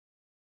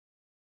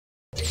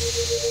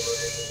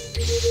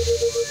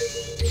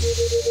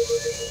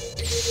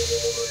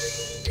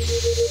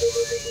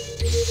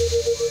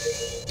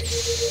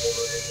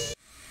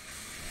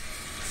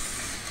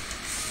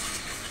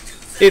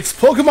It's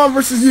Pokemon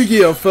vs.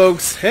 Yu-Gi-Oh,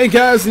 folks. Hey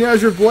guys,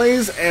 here's your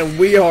Blaze, and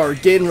we are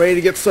getting ready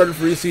to get started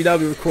for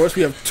ECW. Of course,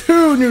 we have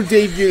two new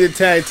debuted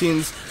tag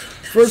teams.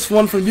 First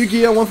one from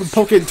Yu-Gi-Oh, one from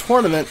Pokken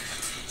Tournament.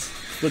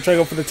 We'll try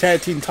to go for the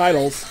tag team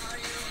titles.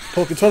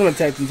 Pokken Tournament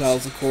tag team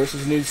titles, of course.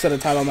 There's a new set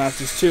of title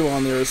matches too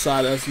on the other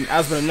side, as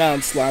been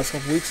announced last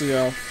couple weeks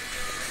ago.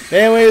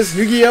 Anyways,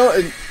 Yu-Gi-Oh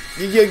and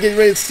Yu-Gi-Oh getting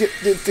ready to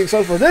get things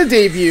started for their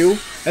debut.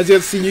 As you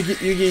can see,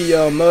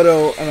 Yu-Gi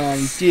Moto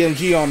and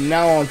DMG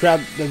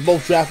they're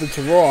both drafted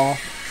to Raw.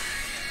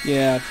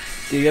 Yeah,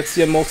 you get to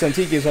see most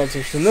antiques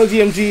also. So no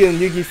DMG and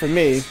Yu-Gi for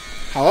me.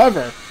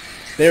 However,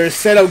 there is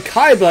Seto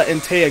Kaiba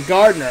and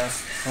Gardner.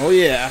 Oh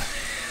yeah.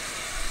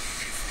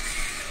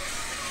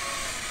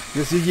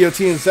 This Yu-Gi-Oh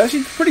team is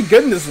actually pretty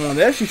good in this one.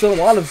 They actually showed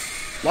a lot of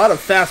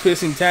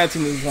fast-pacing tag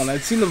team in this one.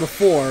 I've seen them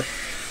before.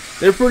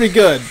 They're pretty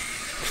good.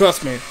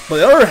 Trust me. But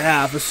the other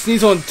half is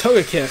Sneasel and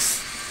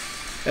Togekiss.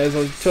 As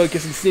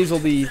Togekiss and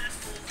Sneasel, the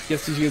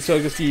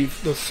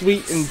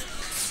sweet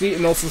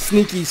and also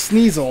sneaky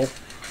Sneasel.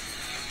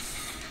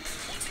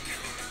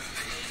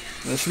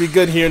 That should be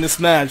good here in this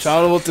match. I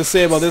don't know what to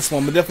say about this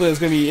one, but definitely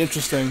it's going to be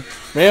interesting.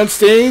 Right on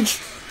stage,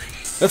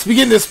 let's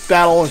begin this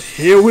battle.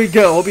 Here we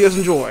go. Hope you guys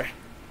enjoy.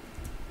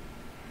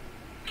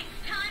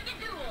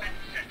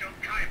 Seto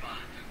Kaiba,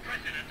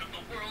 president of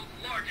the world's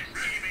largest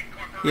gaming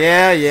corporation.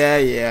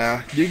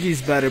 Yeah.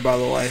 Yugi's better, by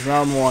the way.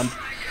 Round one.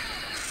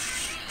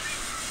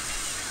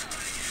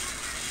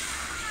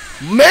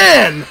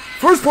 Man!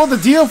 First blood the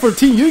deal for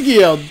Team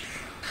Yu-Gi-Oh!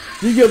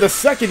 Yu-Gi-Oh the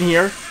second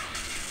here.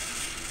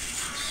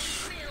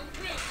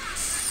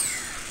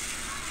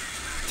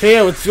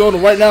 Teo, it's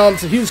going right now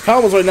into huge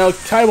combos right now.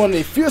 Kaiba on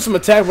a fearsome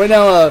attack right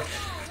now.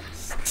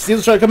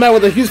 Steel's trying to come out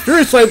with a huge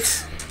Fury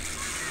Swipes.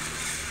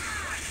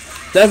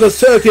 That goes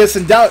Togekiss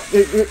and down.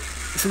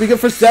 So we go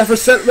for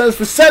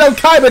Seto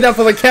Kaiba down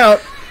for the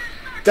count.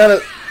 Got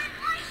it.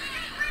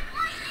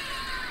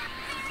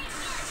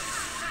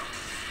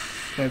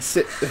 This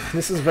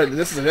is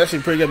actually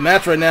a pretty good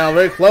match right now.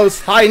 Very close.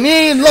 High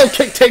knee and low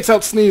kick takes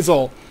out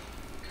Sneasel.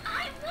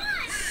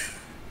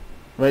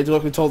 Right,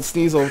 like we told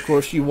Sneasel, of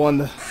course, you won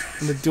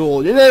the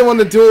duel. You didn't win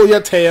the duel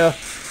yet, Taya.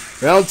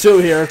 Round two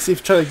here. Let's see if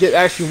you try to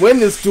actually win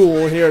this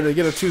duel here to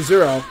get a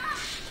 2-0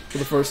 for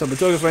the first time. But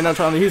Togekiss right now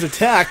trying to use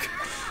attack.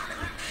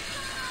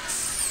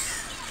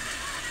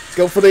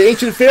 Go for the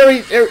ancient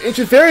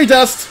fairy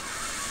dust.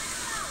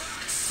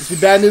 This would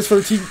be bad news for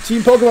the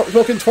team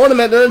Pokken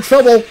Tournament. They're in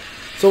trouble.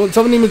 So when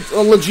somebody with a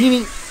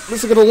Legini,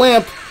 let's look at a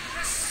lamp.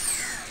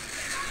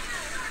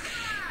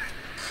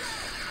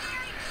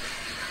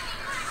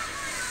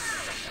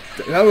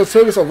 Now the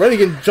Togekiss already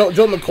getting jumped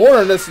in the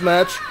corner in this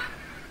match.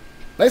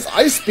 Nice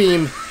ice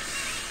beam.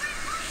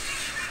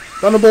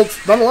 Thunderbolt,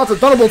 lots of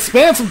Thunderbolt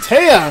spams from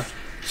Taya.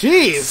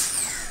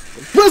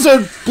 Jeez.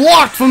 Blizzard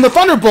blocked from the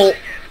Thunderbolt.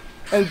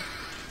 And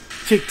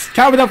kicks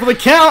Kaiba down for the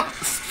count.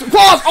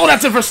 Oh,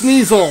 that's it for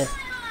Sneasel.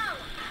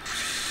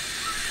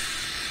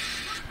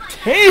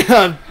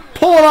 Taya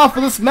pulling off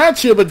for this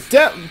match here, but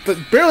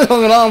barely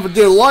hung it on for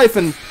dear life,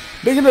 and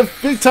making a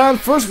big time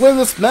first win of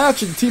this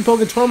match in Team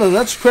Pokken Tournament. And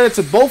that's credit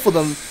to both of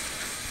them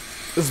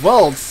as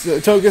well.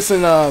 Togekiss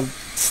and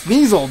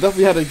Sneasel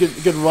definitely had a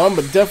good run,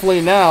 but definitely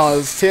now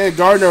as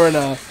Gardner and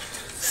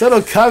Seto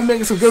Kaiba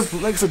make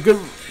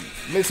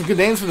some good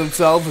names for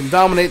themselves and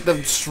dominate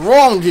them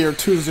strong here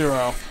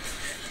 2-0.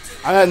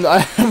 I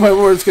had my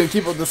words gonna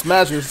keep up this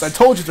match because I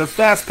told you they're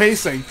fast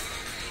pacing.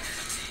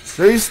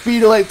 Very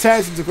speedy like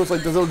tag teams, of course,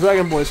 like the little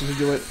Dragon Boys should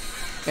do it.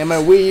 And my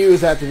Wii U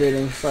is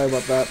activating. Sorry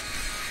about that.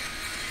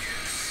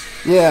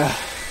 Yeah.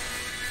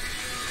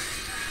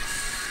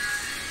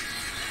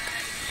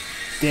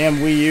 Damn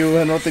Wii U,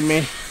 I know what they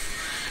mean.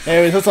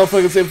 Anyways, that's all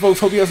I can say,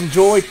 folks. Hope you guys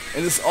enjoyed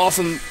in this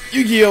awesome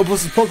Yu-Gi-Oh!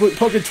 Versus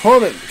Pokken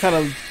Tournament kind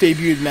of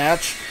debuted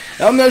match.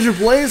 I'm Measure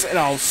Blaze, and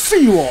I'll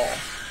see you all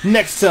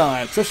next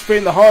time. Just straight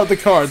in the heart of the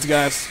cards,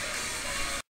 guys.